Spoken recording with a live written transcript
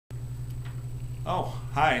Oh,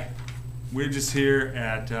 hi. We're just here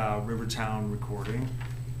at Rivertown Recording,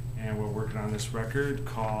 and we're working on this record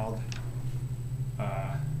called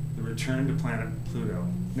The Return to Planet Pluto.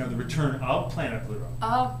 No, The Return of Planet Pluto.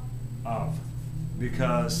 Oh. Of.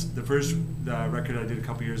 Because the first record I did a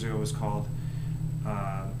couple years ago was called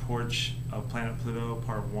The Porch of Planet Pluto,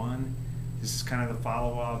 Part 1. This is kind of the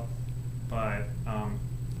follow-up, but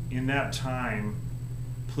in that time,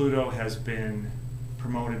 Pluto has been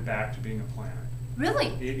promoted back to being a planet. Really?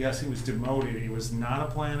 Yes, it was demoted. It was not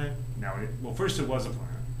a planet. Well, first it was a planet.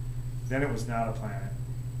 Then it was not a planet,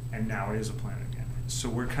 and now it is a planet again. So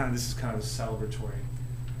this is kind of a celebratory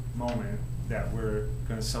moment that we're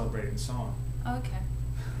going to celebrate in song. Okay.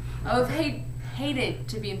 I would have hated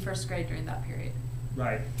to be in first grade during that period.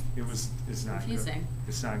 Right. It's not confusing. Good.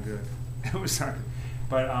 It's not good. It was not good.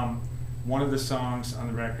 But one of the songs on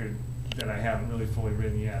the record that I haven't really fully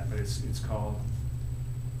written yet, but it's called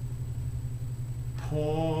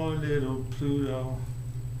Poor Little Pluto.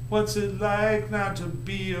 What's it like not to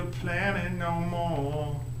be a planet no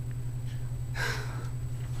more?